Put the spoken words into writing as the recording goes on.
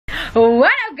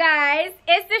What up, guys?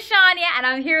 It's Ashawnya and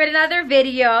I'm here with another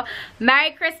video.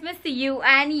 Merry Christmas to you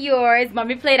and yours.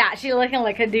 Mommy played out. She's looking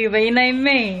like a diva, you know what I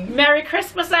mean? Merry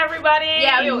Christmas, everybody!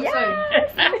 Yeah.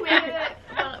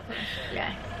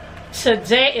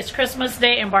 Today is Christmas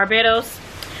Day in Barbados.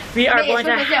 We are going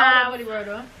to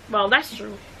have... Well, that's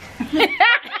true.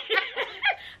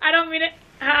 I don't mean it.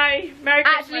 Hi, Merry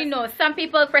Christmas. Actually, no. Some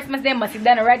people Christmas Day must be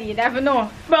done already. You never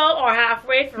know. Well, or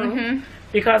halfway through.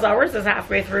 Because ours is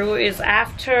halfway through. It's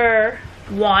after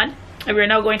 1. And we're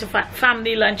now going to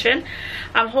family luncheon.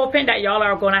 I'm hoping that y'all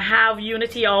are going to have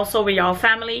unity also with y'all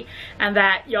family. And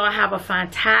that y'all have a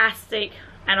fantastic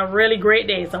and a really great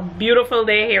day. It's a beautiful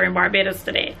day here in Barbados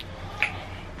today.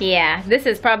 Yeah, this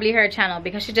is probably her channel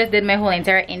because she just did my whole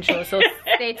entire intro. So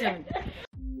stay tuned.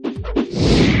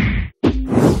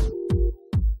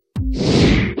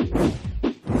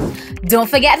 Don't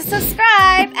forget to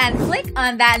subscribe and click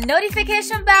on that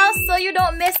notification bell so you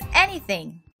don't miss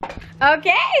anything.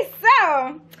 Okay,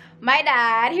 so my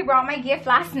dad, he brought my gift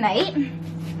last night.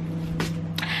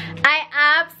 I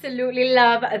absolutely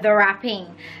love the wrapping.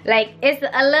 Like, it's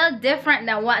a little different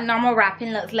than what normal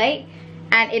wrapping looks like.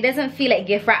 And it doesn't feel like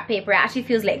gift wrap paper. It actually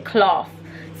feels like cloth.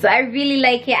 So I really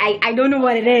like it. I don't know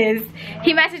what it is.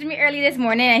 He messaged me early this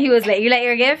morning and he was like, you like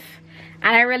your gift?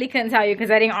 And I really couldn't tell you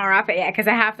because I didn't unwrap it yet because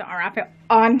I have to unwrap it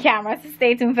on camera, so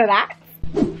stay tuned for that.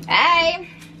 Hey!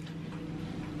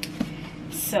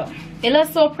 So, it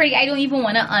looks so pretty. I don't even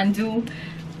want to undo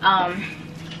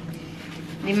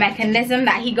the mechanism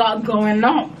that he got going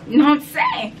on. You know what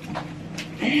I'm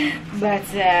saying? But,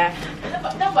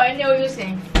 nobody know what you're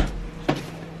saying.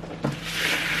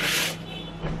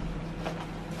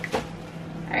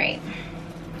 Alright.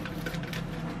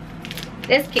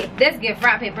 This gift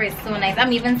wrap paper is so nice.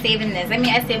 I'm even saving this. I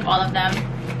mean, I saved all of them,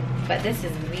 but this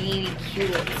is really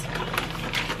cute.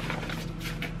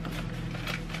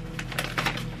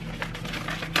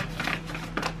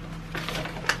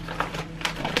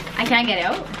 I can't get it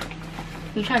out.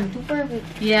 You're trying to do perfect.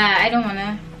 Yeah, I don't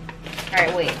wanna.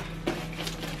 Alright, wait.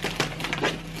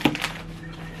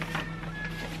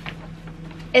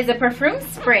 It's a perfume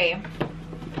spray.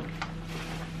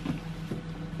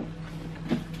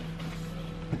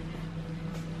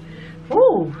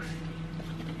 Ooh,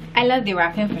 I love the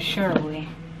wrapping for sure, boy.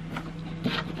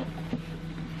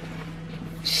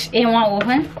 It won't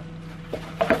open.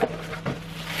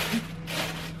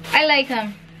 I like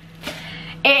them.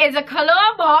 It is a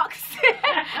cologne box. And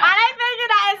I figured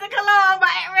that is a cologne, but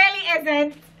it really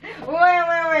isn't.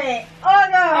 Wait. Oh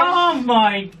no. Oh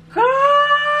my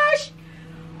gosh!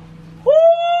 Woo!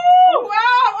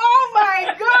 Wow, oh my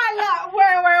god. Look,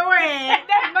 wait.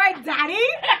 That's my daddy?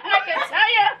 I can tell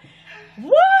you.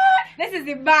 What? This is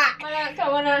the back.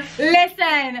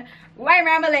 Listen, I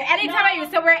remember like anytime I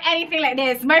used to wear anything like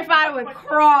this, my father would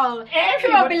crawl. He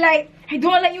would be like, I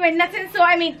don't let you in nothing. So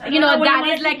I mean, you know,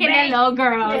 daddy's like in a little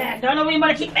girl. Yeah, don't know when you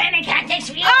want to keep man and can't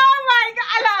take me. Oh my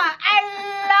god, I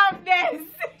love this.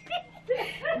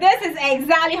 This is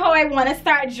exactly how I want to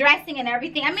start dressing and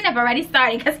everything. I mean, I've already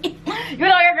started because you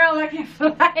know your girl looking for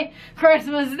like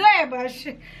Christmas Day, but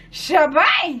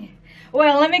shabang.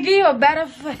 Well, let me give you a better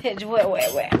footage.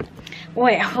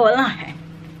 Wait, hold on.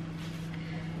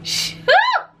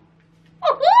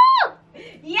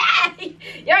 Yeah,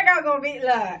 your girl gonna be,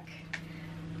 look.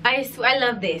 I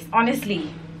love this,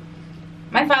 honestly.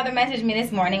 My father messaged me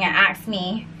this morning and asked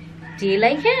me, do you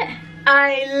like it?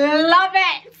 I love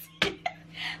it.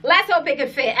 Let's hope it could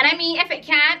fit. And I mean, if it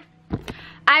can't,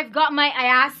 I've got my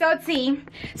ISO tea.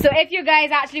 So if you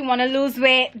guys actually want to lose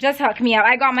weight, just hook me up.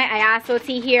 I got my ISO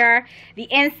tea here. The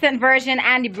instant version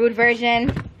and the brewed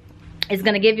version is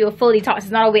going to give you a full detox. It's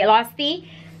not a weight loss tea,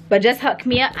 but just hook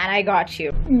me up and I got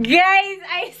you. Guys,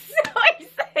 I'm so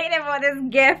excited about this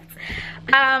gift.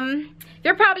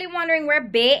 You're probably wondering where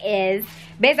Bay is.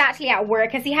 Bay's actually at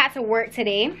work because he had to work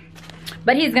today.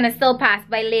 But he's gonna still pass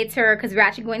by later because we're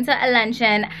actually going to a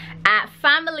luncheon at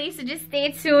family. So just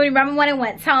stay tuned. Remember when I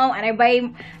went home and I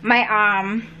buy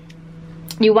my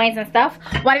new wines and stuff?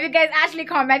 One of you guys actually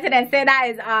commented and said that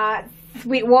is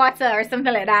sweet water or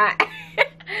something like that.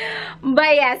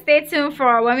 But yeah, stay tuned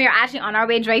for when we're actually on our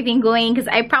way driving going, because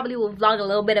I probably will vlog a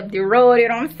little bit of the road, you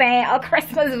know what I'm saying? A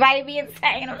Christmas vibe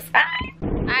insane, you know what I'm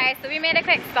saying? Alright, so we made a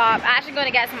quick stop. I'm actually going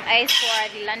to get some ice for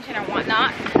the luncheon or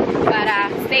whatnot. But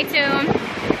stay tuned.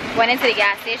 Went into the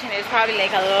gas station. There's probably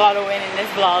like a lot of wind in this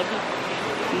vlog.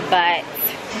 But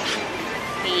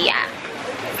yeah.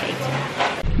 Stay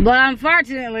tuned. But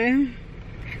unfortunately,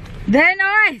 they're no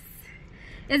ice.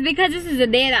 It's because this is a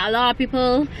day that a lot of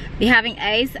people be having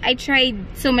ice. I tried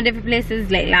so many different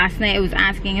places. Like last night I was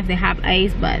asking if they have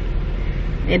ice, but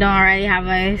they don't already have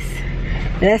ice.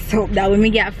 Let's hope that when we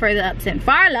get further up to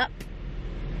far up,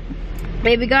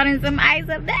 baby got in some ice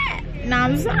up there. You know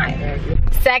what I'm saying?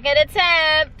 Second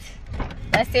attempt.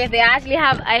 Let's see if they actually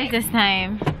have ice this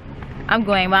time. I'm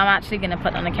going, but I'm actually gonna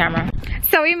put on the camera.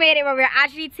 So we made it where we're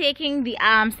actually taking the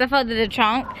stuff out of the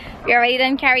trunk. We already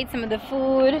done carried some of the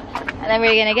food, and then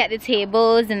we're gonna get the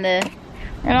tables and the,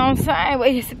 you know what I'm saying?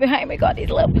 But you see behind me, got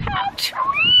these little pouches.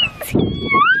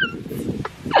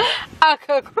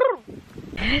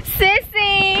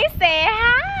 Sissy, say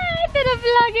hi to the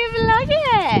vloggy.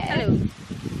 Hello.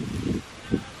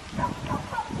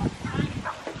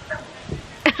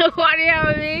 What do you have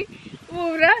with me?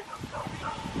 Move that.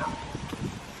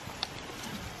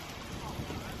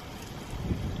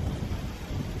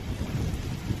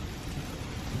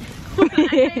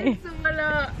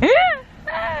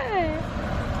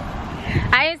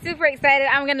 I am super excited.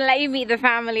 I'm gonna let you meet the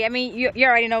family. I mean, you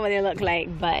already know what they look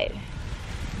like, but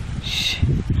shh.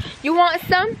 You want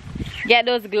some? Get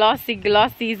those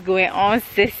glossies going on,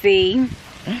 sissy.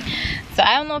 So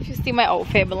I don't know if you see my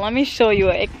outfit, but let me show you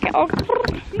it. Oh.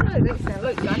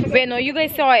 Wait, no, you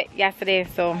guys saw it yesterday,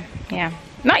 so yeah.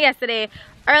 Not yesterday,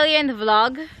 earlier in the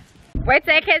vlog. We're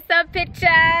taking some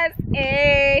pictures.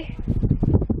 Hey.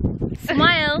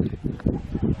 Smile.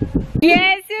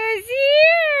 Yes, who's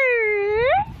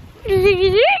here?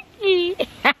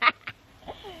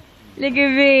 Look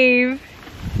at babe.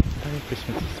 Merry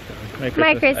Christmas.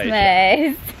 Merry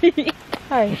Christmas.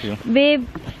 Hi. Babe,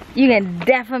 you can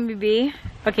definitely be.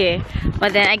 Okay,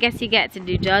 but then I guess you get to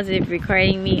do Joseph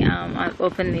recording me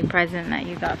open the present that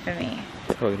you got for me.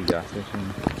 Probably the gas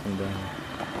station.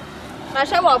 Mà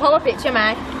sao bỏ không có picture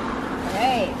mà?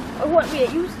 Hey. What we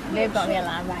use? Babe got me a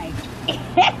lamb bag.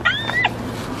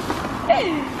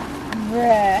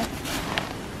 Bruh.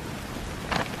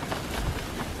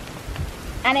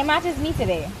 And it matches me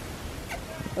today.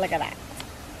 Look at that.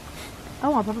 I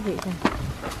want proper picture.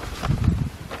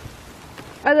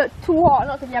 I look too hot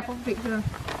not to be a proper picture.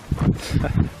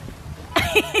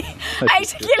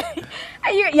 Aisha,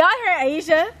 y'all heard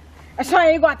Aisha? I'm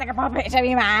sure you got to take a proper picture of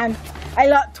me, man. I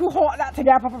look too hot not to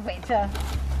get a proper picture.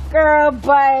 Girl,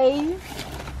 bye.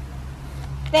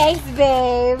 Thanks,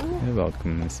 babe. You're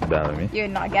welcome, Miss Bellamy. You're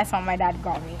not. Guess what my dad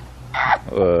got me?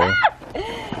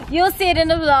 You'll see it in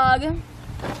the vlog.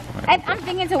 I'm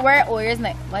thinking to wear Oilers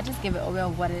night. Well, just give it away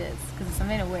of what it is, because it's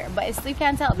something to wear. But it's, you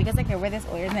can't tell because I can wear this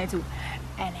Oilers night too.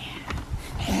 And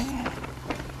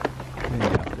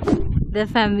the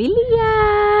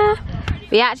familia.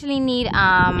 We actually need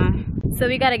so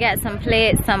we gotta get some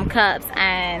plates, some cups,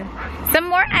 and some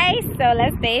more ice. So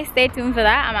let's stay tuned for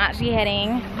that. I'm actually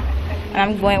heading. And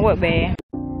I'm going with babe.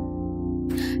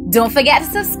 Don't forget to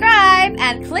subscribe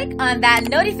and click on that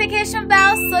notification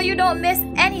bell so you don't miss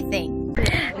anything.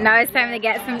 Now it's time to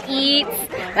get some eats.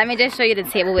 Let me just show you the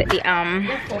table with the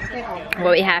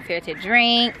what we have here to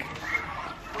drink.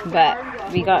 But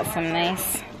we got some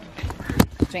nice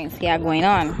drinks here going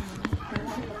on.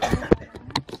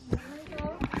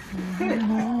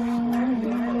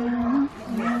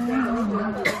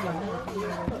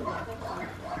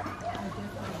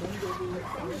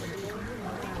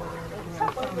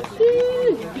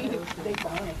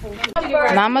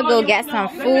 Now I'm gonna go get some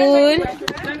food.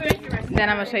 Then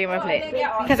I'm gonna show you my plate.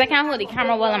 Because I can't hold the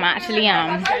camera while I'm actually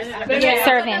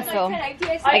serving, so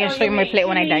I can show you my plate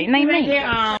when I die.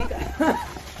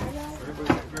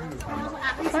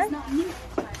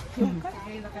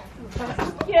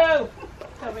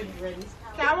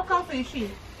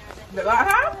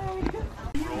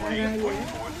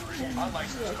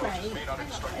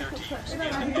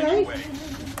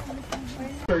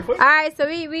 Alright, so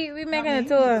we making a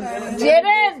tour.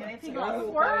 Jaden! You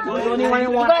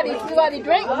got the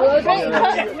drink?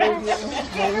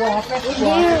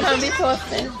 Can be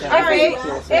toasted.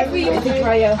 If we use the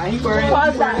dryer,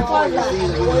 pause that.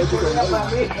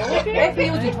 If we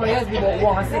use the dryer, we go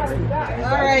 160.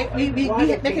 Alright, we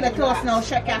making a toast now.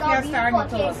 Check out here, starting the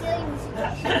toast.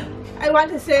 I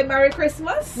want to say Merry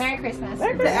Christmas. Merry Christmas.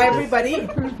 To everybody.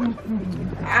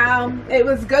 It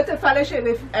was good to fellowship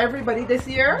with everybody this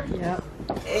year. Yeah.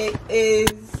 It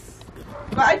is.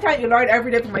 But I thank you, Lord,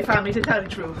 every day for my family, to tell the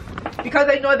truth. Because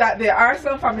I know that there are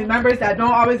some family members that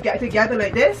don't always get together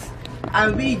like this.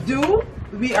 And we do.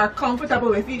 We are comfortable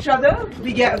with each other.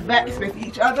 We get vexed with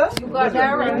each other. You got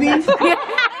that right.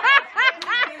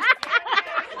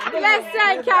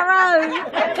 Listen, Carol.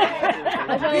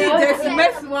 We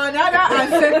dismiss one another and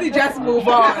simply just move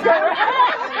on.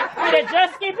 We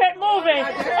just keep it moving.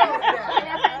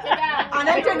 And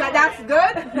I think that that's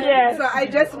good. Yes. So I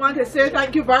just want to say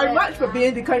thank you very much for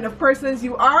being the kind of persons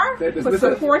you are, for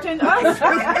supporting us,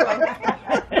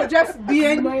 for just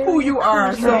being who you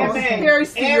are. So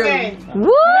here's to you.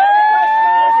 Woo!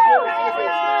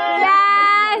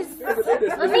 Yes!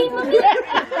 Mommy.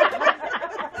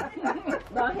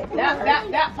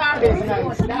 That part is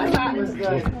nice. That part was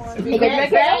good.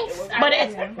 But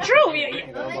it's true.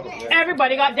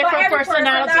 Everybody got different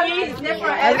personalities.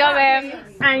 Let's go, babe.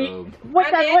 And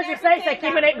what you say? Say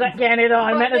keeping it, getting it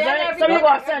on. Man, so you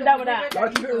go stand down with that.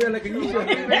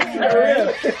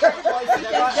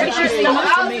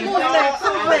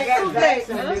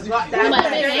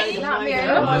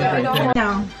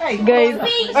 Guys,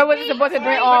 I wasn't supposed to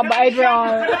drink all, but I drank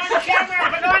all.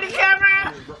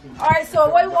 Alright, so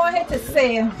what we wanted to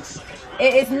say,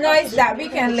 it is nice that we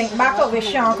can link back up with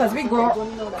Sean because we grew up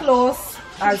close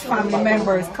as family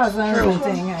members, cousins and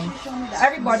things, and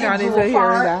everybody grew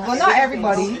apart. Well, not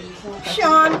everybody.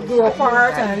 Sean grew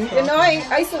apart, and you know,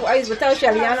 I used to tell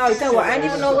Shelly, and I tell her, I didn't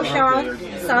even know what Sean's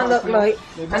son looked like,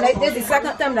 and this is the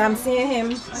second time that I'm seeing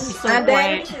him. And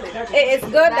then it's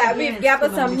good that we've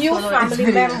gathered some new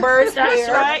family members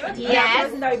here. Right.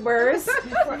 Yes. Neighbors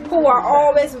who are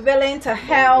always willing to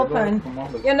help, and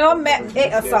you know, make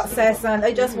it a success. And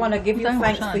I just want to give you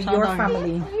thanks for your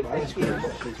family.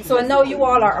 So I know you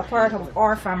all are a part of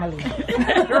our family.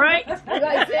 Right? You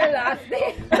guys say last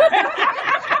day.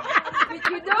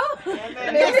 You do?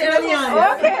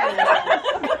 Okay.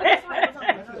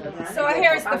 So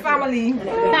here's the family.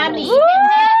 Family.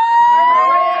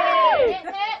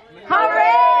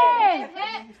 Hooray!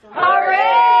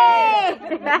 Hooray!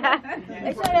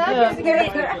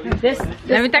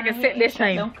 Let me take a sip this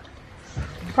time.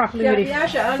 Properly with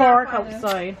the fork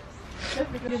outside.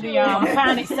 The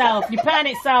pan itself. The pan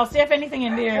itself. See if anything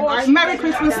in there. Merry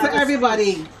Christmas to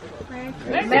everybody.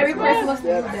 Merry Christmas to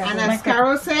you. And as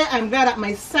Carol said, I'm glad that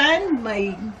my son,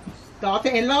 my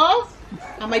daughter-in-law,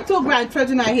 and my 2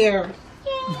 grandchildren are here,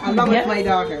 along with my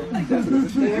daughter. Because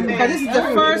this is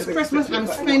the first Christmas I'm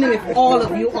spending with all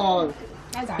of you all.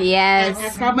 Yes. I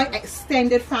have my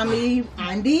extended family,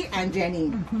 Andy and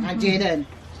Jenny and Jaden.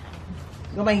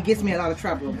 Nobody gives me a lot of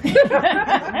trouble. That's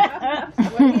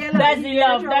the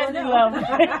love. That's the love.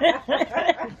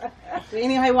 So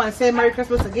anyhow, I want to say Merry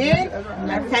Christmas again,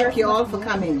 and thank you all for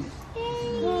coming.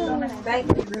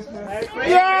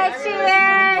 Yes, she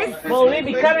is. Well, we'll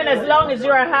be coming as long as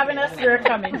you are having us. You're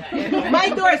coming. My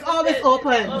door is always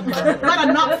open.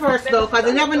 Gotta knock first though, because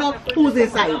you never know who's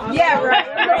inside. Yeah, right.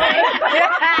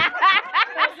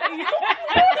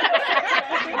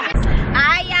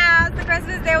 Hi, y'all. So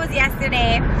Christmas Day was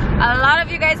yesterday. A lot of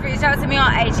you guys reached out to me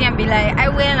on IG and be like, I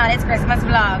went on this Christmas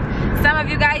vlog. Some of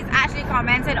you guys actually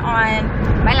commented on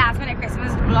my last minute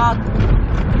Christmas vlog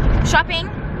shopping.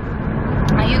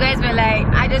 And you guys were like,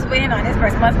 I just went in on this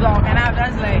Christmas vlog, and I'm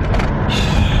just like,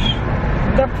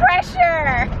 the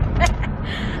pressure.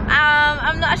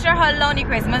 I'm not sure how long the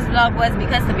Christmas vlog was,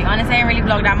 because to be honest, I didn't really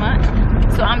vlog that much.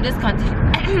 So I'm just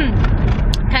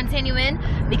continuing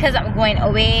because I'm going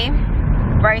away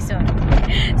very soon.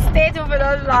 Stay tuned for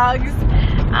those vlogs.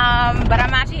 But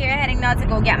I'm actually here heading now to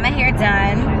go get my hair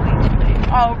done.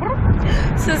 Oh,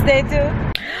 so stay tuned.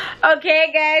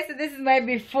 Okay guys, so this is my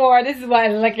before. This is what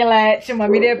I'm looking like. She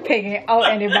want me there picking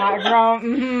out in the background.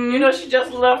 You know, she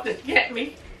just loved to get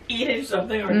me eating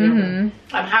something or different.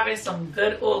 I'm having some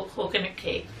good old coconut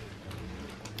cake.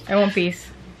 I want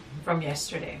piece. From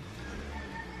yesterday.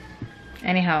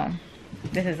 Anyhow,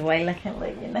 this is what I'm looking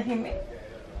like. Look at me.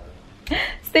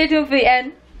 Stay tuned for the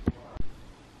end.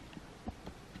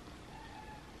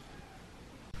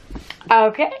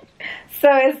 Okay, so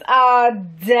it's all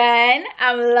done.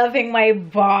 I'm loving my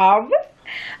bob.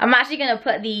 I'm actually gonna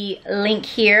put the link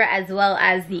here as well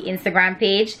as the Instagram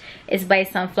page. It's by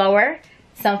Sunflower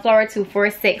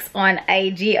 246 on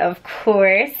IG, of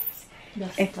course.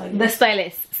 The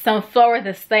stylist. Sunflower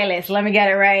the stylist. Let me get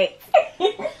it right.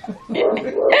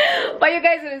 But you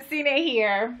guys would have seen it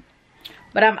here.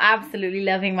 But I'm absolutely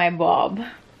loving my bob.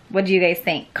 What do you guys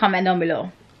think? Comment down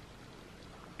below.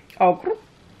 Okay.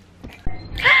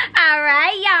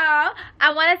 Alright, y'all,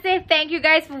 I want to say thank you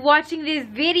guys for watching this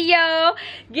video.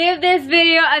 Give this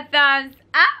video a thumbs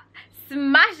up,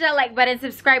 smash that like button,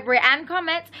 subscribe, rate, and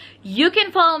comment. You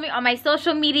can follow me on my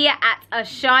social media at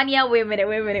Ashawnya. Wait a minute.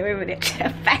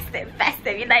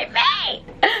 festive, you know what I mean?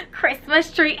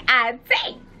 Christmas tree and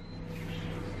thing.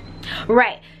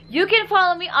 Right. You can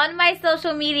follow me on my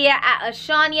social media at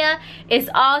Ashawnya. It's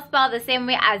all spelled the same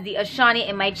way as the Ashawnya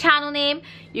in my channel name.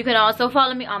 You can also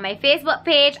follow me on my Facebook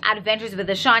page, Adventures with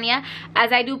Ashawnya,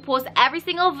 as I do post every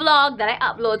single vlog that I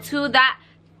upload to that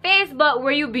Facebook,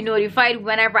 where you'll be notified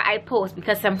whenever I post,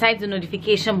 because sometimes the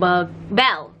notification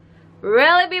bell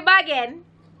really be bugging.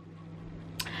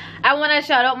 I want to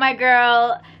shout out my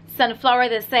girl Sunflower,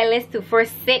 the stylist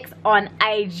 246 on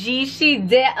IG. She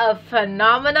did a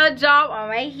phenomenal job on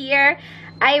my hair.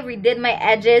 I redid my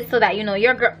edges so that, you know,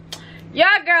 your girl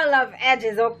love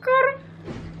edges, okay?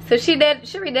 So she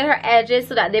redid her edges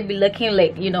so that they'd be looking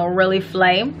like, you know, really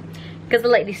flame. Because I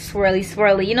like these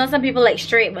swirly. You know, some people like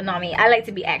straight, but not me. I like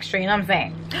to be extra, you know what I'm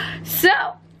saying? So,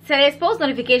 today's post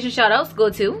notification shoutouts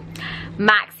go to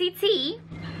Maxi T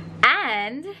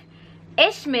and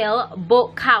Ishmael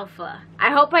Bokalfa.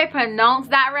 I hope I pronounced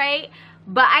that right,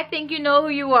 but I think you know who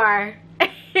you are.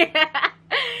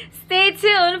 Stay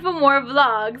tuned for more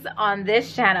vlogs on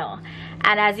this channel.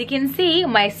 And as you can see,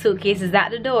 my suitcase is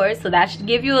at the door, so that should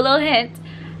give you a little hint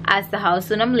as to how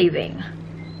soon I'm leaving.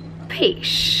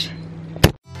 Peace.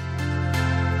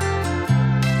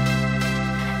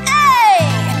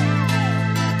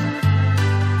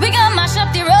 We gonna mash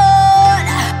up the road.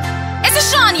 It's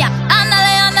Ashawnya.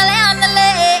 Andale.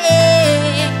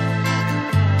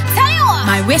 Tell you what.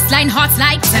 My waistline hot's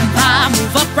like temper.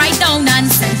 Move up right down and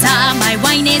center. My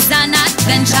wine is an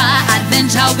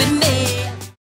adventure with me.